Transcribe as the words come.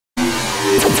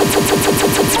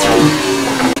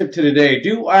tip to today.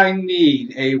 Do I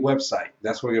need a website?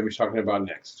 That's what we're going to be talking about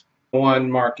next. One,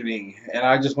 marketing. And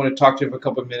I just want to talk to you for a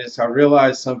couple of minutes. I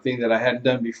realized something that I hadn't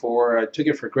done before. I took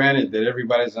it for granted that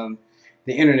everybody's on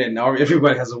the internet and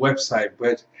everybody has a website.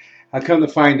 But I come to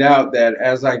find out that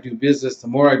as I do business, the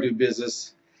more I do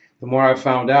business, the more I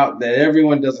found out that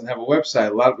everyone doesn't have a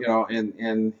website. A lot of,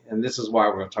 and this is why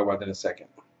we're going to talk about that in a second.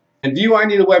 And do I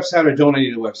need a website or don't I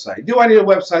need a website? Do I need a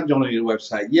website? Don't I need a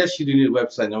website? Yes, you do need a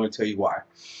website, and I'm going to tell you why.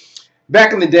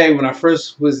 Back in the day when I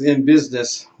first was in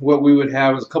business, what we would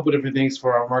have was a couple different things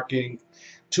for our marketing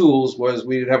tools. Was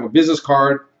we'd have a business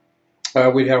card,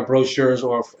 we'd have brochures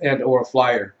or a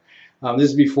flyer.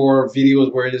 This is before video was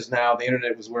where it is now, the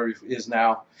internet was where it is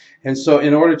now. And so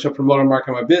in order to promote and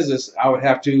market my business, I would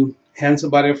have to hand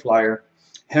somebody a flyer,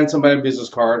 hand somebody a business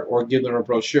card, or give them a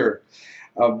brochure.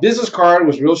 A business card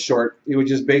was real short. It would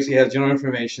just basically have general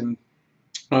information,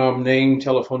 name,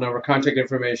 telephone number, contact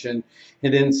information,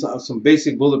 and then some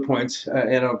basic bullet points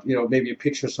and maybe a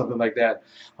picture or something like that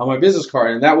on my business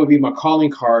card. And that would be my calling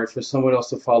card for someone else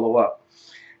to follow up.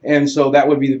 And so that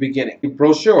would be the beginning. A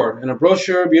brochure, and a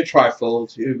brochure would be a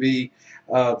trifold. It would be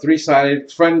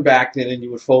three-sided, front and back, and then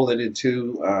you would fold it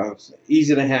into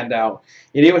easy to hand out.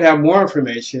 And it would have more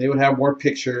information. It would have more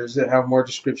pictures. It would have more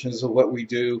descriptions of what we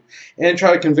do, and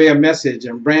try to convey a message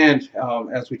and brand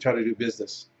as we try to do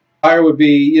business. Flyer would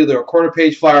be either a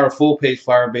quarter-page flyer or a full-page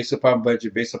flyer based upon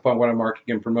budget, based upon what I'm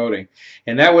marketing and promoting.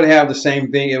 And that would have the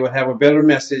same thing. It would have a better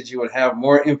message. You would have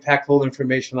more impactful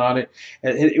information on it.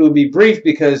 And it would be brief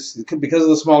because of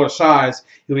the smaller size.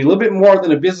 It would be a little bit more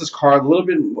than a business card, a little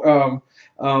bit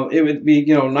it would be,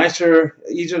 nicer,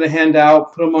 easier to hand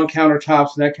out, put them on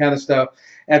countertops and that kind of stuff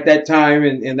at that time,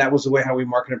 and that was the way how we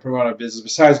market and promote our business.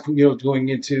 Besides, going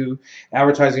into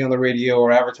advertising on the radio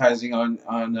or advertising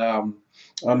on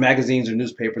magazines or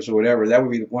newspapers or whatever, that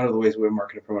would be one of the ways we would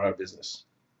market and promote our business.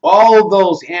 All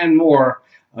those and more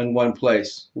in one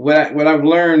place. What I've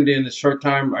learned in a short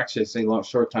time, actually I say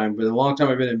short time, but a long time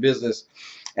I've been in business,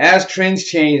 as trends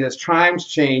change, as times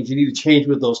change, you need to change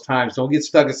with those times. Don't get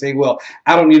stuck and say, well,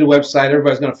 I don't need a website.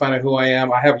 Everybody's going to find out who I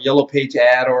am. I have a yellow page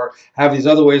ad or have these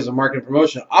other ways of marketing and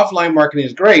promotion. Offline marketing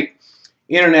is great.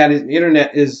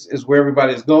 Internet is where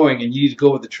everybody is going, and you need to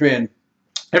go with the trend.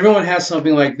 Everyone has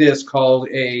something like this called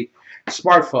a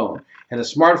smartphone. And a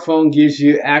smartphone gives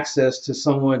you access to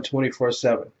someone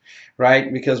 24/7,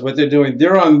 right? Because what they're doing,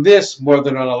 they're on this more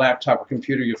than on a laptop or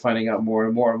computer. You're finding out more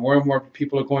and more. More and more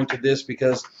people are going to this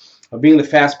because of being the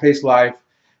fast-paced life,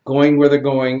 going where they're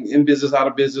going, in business, out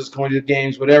of business, going to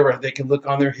games, whatever. They can look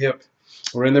on their hip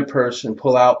or in their purse and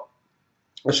pull out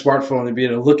a smartphone and be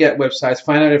able to look at websites,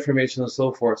 find out information, and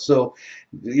so forth. So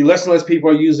less and less people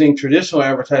are using traditional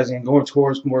advertising and going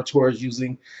more towards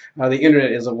using the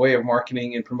internet as a way of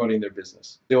marketing and promoting their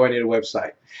business. Do I need a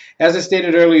website? As I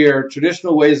stated earlier,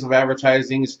 traditional ways of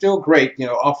advertising is still great,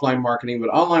 offline marketing, but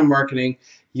online marketing,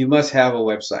 you must have a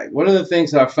website. One of the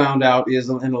things that I found out is,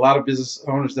 and a lot of business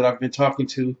owners that I've been talking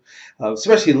to,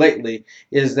 especially lately,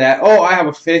 is that, oh, I have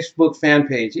a Facebook fan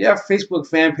page. Yeah, Facebook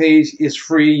fan page is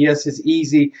free. Yes, it's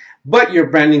easy, but you're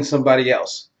branding somebody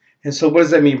else. And so what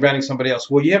does that mean, branding somebody else?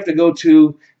 Well, you have to go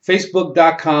to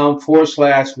facebook.com/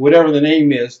 whatever the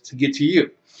name is to get to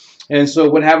you. And so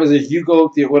what happens is you go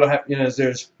through, what'll happen is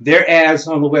there's their ads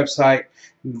on the website,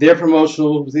 their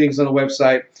promotional things on the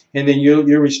website, and then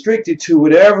you're restricted to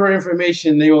whatever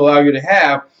information they will allow you to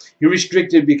have. You're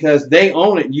restricted because they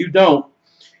own it and you don't.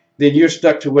 Then you're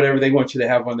stuck to whatever they want you to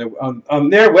have on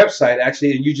their website,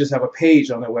 actually, and you just have a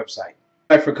page on their website.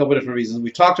 For a couple of different reasons. We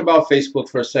talked about Facebook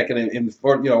for a second and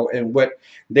what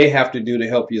they have to do to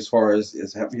help you as far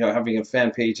as having a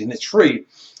fan page, and it's free.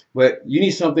 But you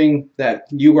need something that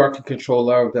you are in control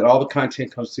of, that all the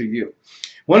content comes through you.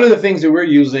 One of the things that we're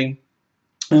using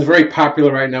is very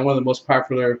popular right now. One of the most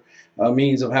popular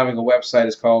means of having a website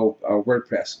is called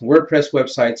WordPress. WordPress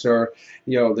websites are,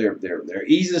 they're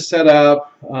easy to set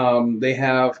up. They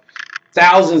have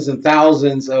thousands and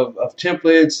thousands of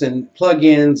templates and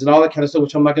plugins and all that kind of stuff,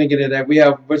 which I'm not going to get into that. We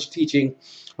have a bunch of teaching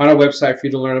on our website for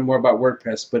you to learn more about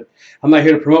WordPress, but I'm not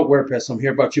here to promote WordPress. I'm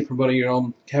here about you promoting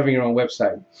having your own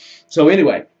website. So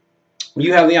anyway,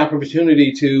 you have the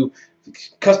opportunity to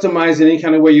customize it any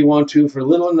kind of way you want to for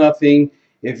little or nothing.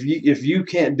 If you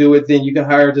can't do it, then you can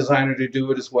hire a designer to do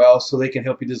it as well, so they can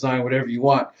help you design whatever you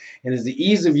want. And it's the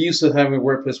ease of use of having a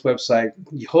WordPress website.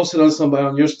 You host it on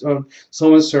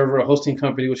someone's server, a hosting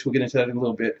company, which we'll get into that in a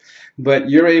little bit. But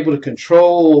you're able to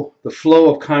control the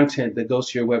flow of content that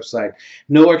goes to your website.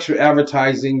 No extra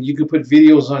advertising. You can put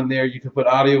videos on there. You can put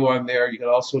audio on there. You can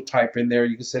also type in there.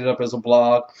 You can set it up as a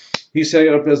blog. You can set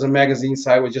it up as a magazine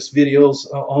site with just videos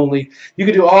only. You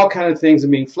can do all kinds of things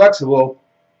and being flexible.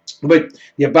 But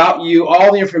the about you,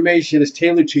 all the information is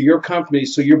tailored to your company,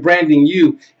 so you're branding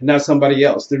you and not somebody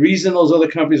else. The reason those other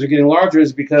companies are getting larger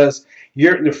is because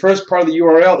the first part of the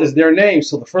URL is their name.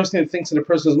 So the first thing that thinks in a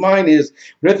person's mind is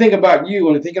when they think about you,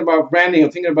 when they're thinking about branding, or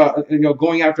thinking about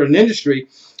going after an industry.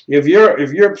 If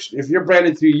you're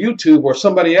branded through YouTube or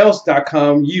somebody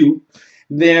else.com,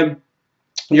 then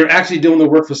you're actually doing the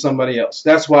work for somebody else.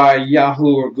 That's why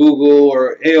Yahoo or Google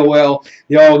or AOL,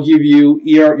 they all give you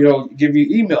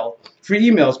free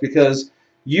emails, because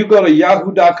you go to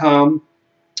yahoo.com,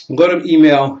 go to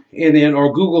email, and then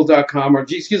or google.com or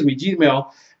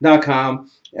gmail.com,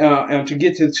 and to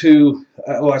get to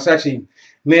it's actually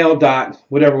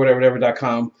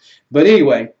mail.whatever.com. But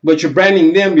anyway, but you're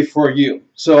branding them before you.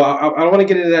 So I don't want to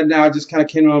get into that now. I just kind of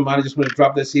came to my mind. I just want to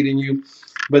drop that seed in you.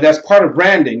 But that's part of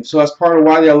branding. So that's part of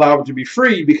why they allow it to be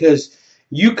free, because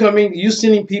you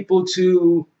sending people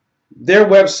to their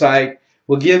website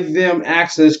will give them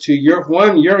access to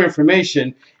your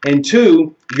information, and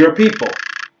two, your people.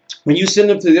 When you send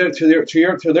them to their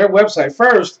website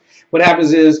first, what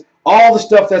happens is all the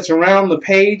stuff that's around the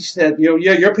page that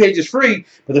your page is free,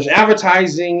 but there's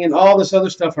advertising and all this other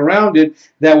stuff around it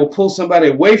that will pull somebody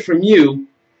away from you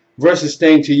versus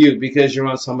staying to you because you're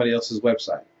on somebody else's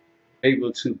website.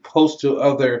 Able to post to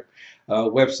other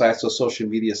websites or social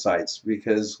media sites,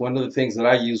 because one of the things that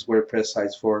I use WordPress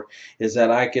sites for is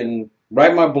that I can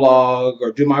write my blog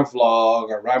or do my vlog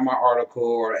or write my article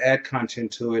or add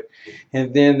content to it,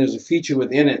 and then there's a feature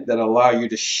within it that allow you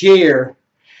to share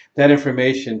that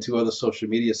information to other social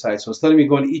media sites. So instead of me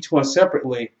going to each one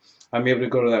separately, I'm able to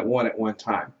go to that one at one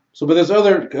time. So, but there's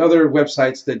other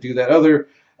websites that do that.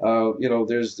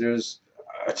 There's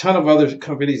a ton of other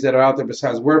companies that are out there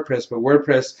besides WordPress, but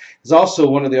WordPress is also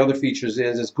one of the other features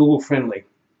is it's Google friendly,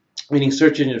 meaning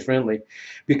search engine friendly.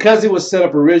 Because it was set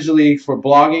up originally for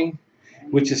blogging,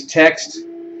 which is text,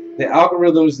 the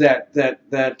algorithms that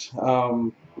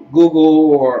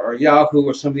Google or Yahoo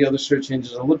or some of the other search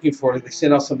engines are looking for, they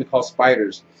send out something called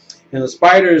spiders. And the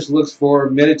spiders looks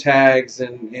for meta tags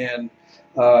and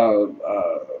oh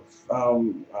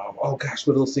gosh,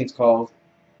 what are those things called?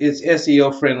 It's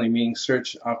SEO friendly, meaning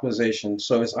search optimization.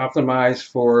 So it's optimized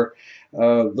for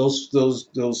those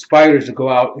spiders to go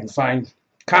out and find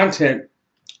content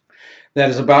that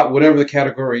is about whatever the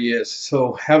category is.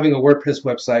 So having a WordPress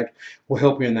website will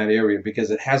help you in that area,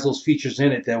 because it has those features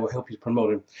in it that will help you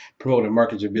promote and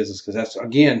market your business. Because that's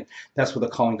what the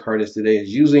calling card is today,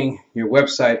 is using your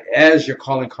website as your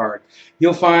calling card.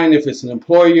 You'll find if it's an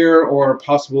employer or a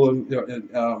possible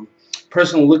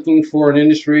person looking for an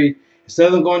industry, instead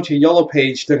of them going to a yellow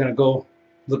page, they're going to go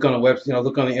look on a web,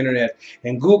 look on the internet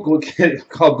and Google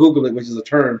it, which is a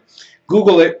term.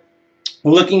 Google it,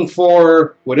 looking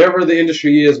for whatever the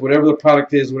industry is, whatever the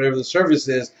product is, whatever the service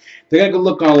is. They're going to go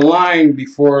look online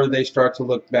before they start to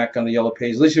look back on the yellow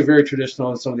page. At least you're very traditional,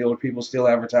 and some of the older people still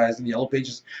advertise, and the yellow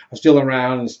pages are still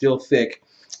around and still thick.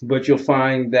 But you'll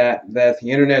find that the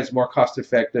internet is more cost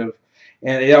effective,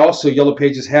 and it also, Yellow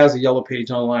Pages has a Yellow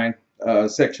Page Online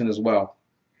section as well.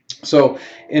 So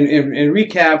in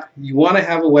recap, you want to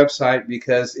have a website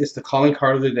because it's the calling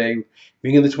card of the day.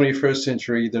 Being in the 21st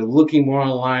century, they're looking more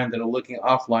online than they're looking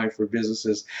offline for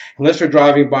businesses. Unless they're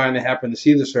driving by and they happen to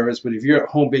see the service. But if you're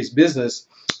a home-based business,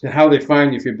 then how do they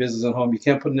find you if your business is at home? You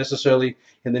can't put necessarily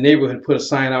in the neighborhood, put a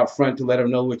sign out front to let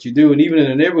them know what you do. And even in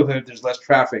the neighborhood, there's less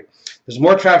traffic. There's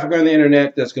more traffic on the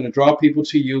internet that's going to draw people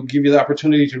to you, give you the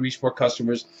opportunity to reach more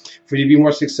customers, for you to be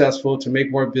more successful, to make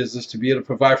more business, to be able to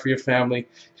provide for your family,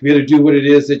 to be able to do what it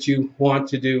is that you want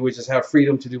to do, which is have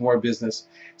freedom to do more business.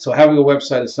 So having a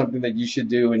website is something that you should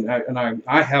do, and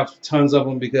I have tons of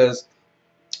them because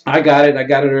I got it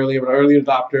early. I'm an early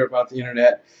adopter about the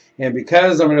internet, and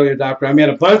because I'm an early adopter, I made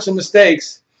a bunch of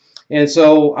mistakes, and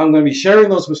so I'm going to be sharing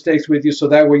those mistakes with you so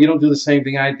that way you don't do the same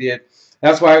thing I did.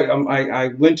 That's why I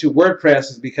went to WordPress,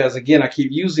 is because, again, I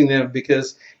keep using them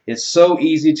because it's so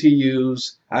easy to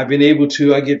use. I've been able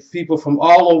to, I get people from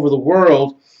all over the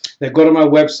world that go to my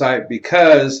website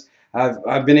because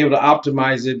I've been able to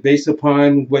optimize it based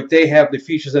upon what they have, the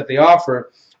features that they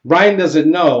offer. Brian doesn't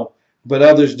know, but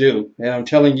others do. And I'm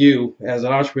telling you, as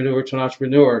an entrepreneur to an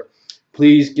entrepreneur,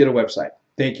 please get a website.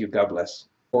 Thank you. God bless.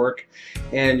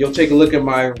 And you'll take a look at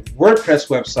my WordPress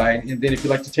website, and then if you'd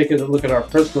like to take a look at our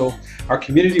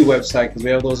community website, because we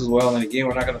have those as well, and again,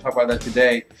 we're not going to talk about that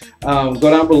today, go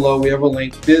down below. We have a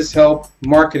link,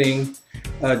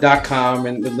 bizhelpmarketing.com,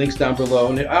 and the link's down below.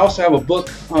 And I also have a book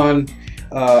on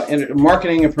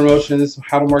marketing and promotions,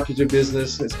 how to market your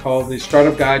business. It's called The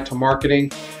Startup Guide to Marketing.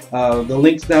 The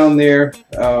link's down there.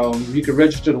 You can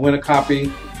register to win a copy.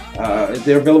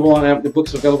 They're available on the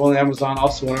books are available on Amazon,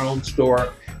 also in our own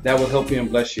store. that will help you and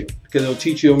bless you, because it'll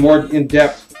teach you more in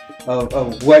depth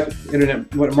of what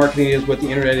marketing is, what the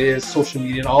internet is, social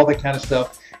media, and all that kind of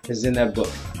stuff is in that book.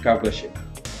 God bless you.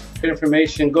 For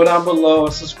information, go down below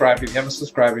and subscribe if you haven't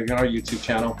subscribed, if you're on our YouTube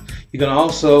channel. You can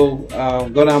also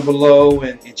go down below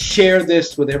and share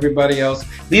this with everybody else.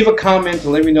 Leave a comment to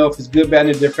let me know if it's good, bad,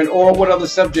 and different, or what other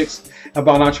subjects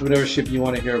about entrepreneurship you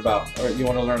want to hear about or you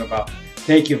want to learn about.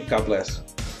 Thank you. God bless.